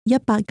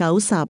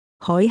190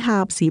海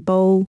峽時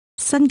報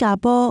新加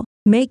坡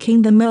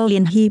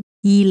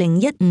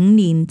MakingtheMerlionhip2015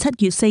 年7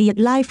月4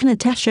日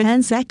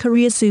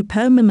LifeNatashaAnnZachariah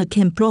Supermama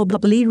can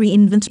probably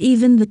reinvent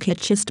even the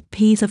kitschiest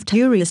piece of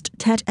tourist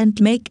tat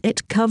and make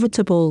it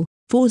covetable.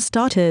 For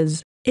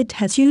starters, it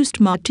has used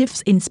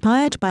motifs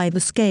inspired by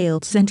the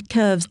scales and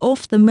curves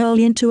of the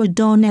merlion to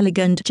adorn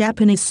elegant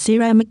Japanese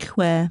ceramic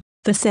ware.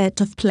 The set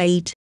of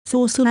plate,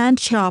 saucer and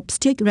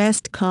chopstick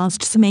rest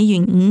casts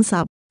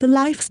MakingtheMerlionhip, the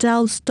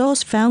lifestyle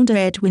store's founder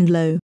Edwin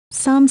Low,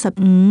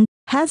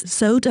 has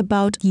sold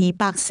about the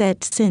box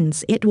set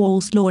since it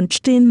was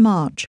launched in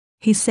March.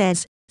 He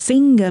says,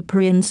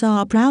 Singaporeans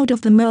are proud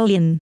of the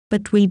merlion,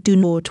 but we do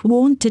not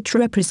want it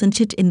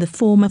represented in the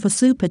form of a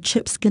super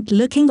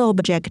chipskit-looking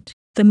object.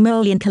 The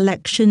merlion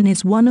collection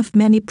is one of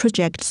many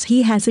projects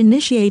he has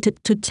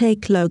initiated to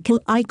take local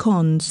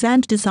icons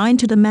and design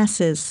to the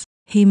masses.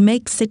 He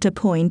makes it a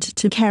point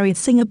to carry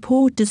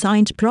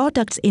Singapore-designed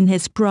products in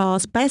his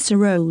brass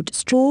Road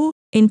store,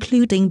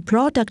 including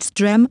products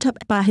dreamt up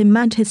by him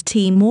and his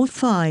team of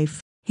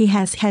 5. He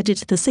has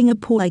headed the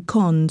Singapore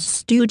Icons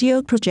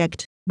Studio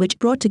project, which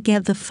brought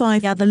together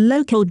 5 other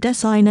local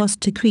designers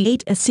to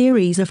create a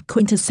series of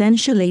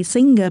quintessentially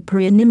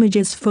Singaporean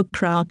images for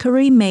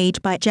crockery made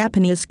by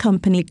Japanese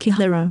company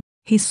Kihara.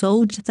 He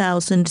sold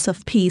thousands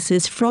of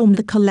pieces from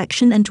the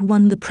collection and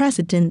won the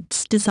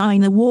President's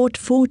Design Award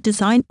for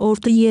Design of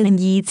the Year in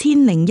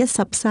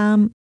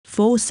 2015.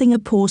 For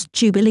Singapore's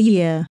Jubilee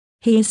year,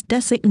 he is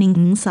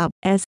designing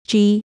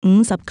SG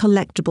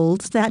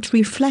collectibles that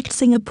reflect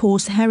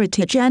Singapore's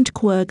heritage and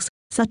quirks,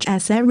 such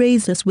as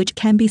erasers which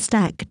can be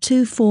stacked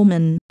to form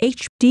an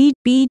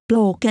HDB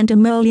block and a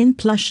merlion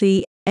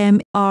plushie.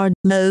 Mr.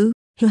 Low,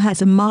 who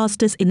has a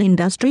Master's in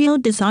Industrial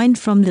Design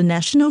from the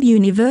National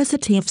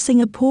University of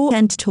Singapore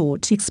and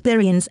taught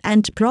Experience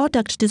and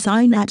Product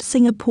Design at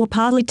Singapore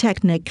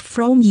Polytechnic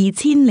from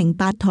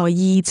 2008 to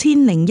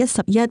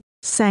 2011,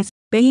 says,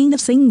 being a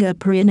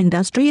Singaporean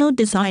industrial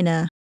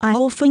designer, I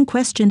often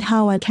question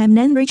how I can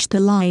enrich the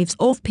lives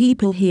of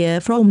people here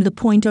from the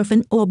point of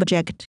an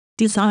object.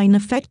 Design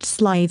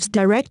affects lives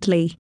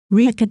directly.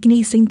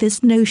 Recognizing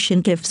this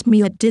notion gives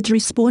me added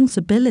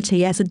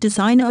responsibility as a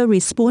designer, a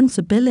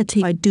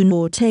responsibility I do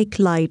not take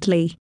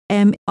lightly.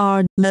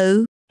 Mr.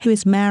 Low, who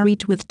is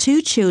married with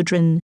 2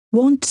 children,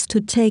 wants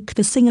to take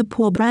the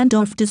Singapore brand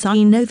of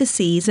design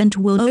overseas and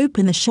will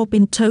open a shop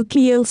in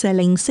Tokyo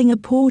selling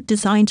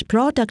Singapore-designed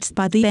products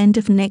by the end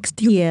of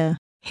next year.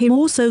 He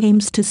also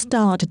aims to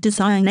start a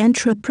design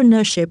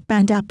entrepreneurship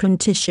and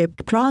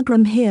apprenticeship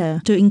program here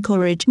to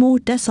encourage more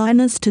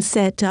designers to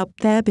set up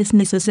their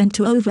businesses and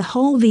to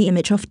overhaul the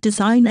image of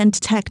design and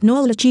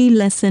technology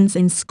lessons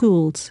in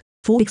schools.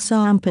 For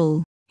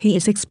example, he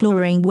is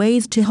exploring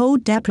ways to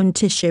hold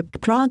apprenticeship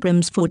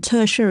programs for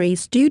tertiary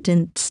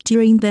students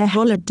during their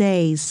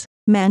holidays,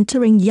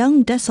 mentoring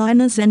young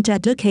designers and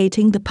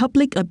educating the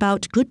public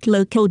about good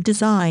local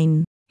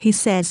design. He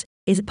says,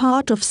 is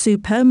part of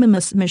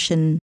Supermama's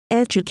mission.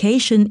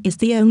 Education is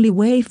the only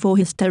way for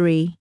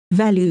history,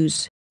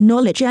 values,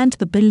 knowledge and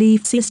the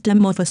belief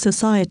system of a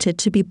society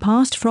to be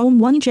passed from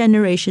one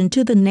generation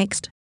to the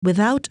next.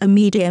 Without a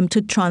medium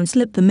to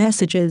translate the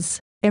messages,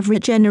 every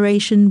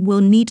generation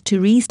will need to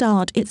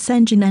restart its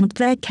engine and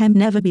there can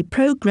never be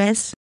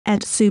progress.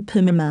 At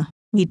Supermama,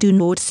 we do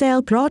not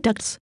sell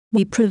products,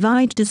 we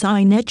provide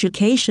design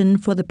education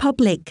for the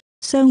public.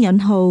 So Yun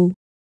Ho,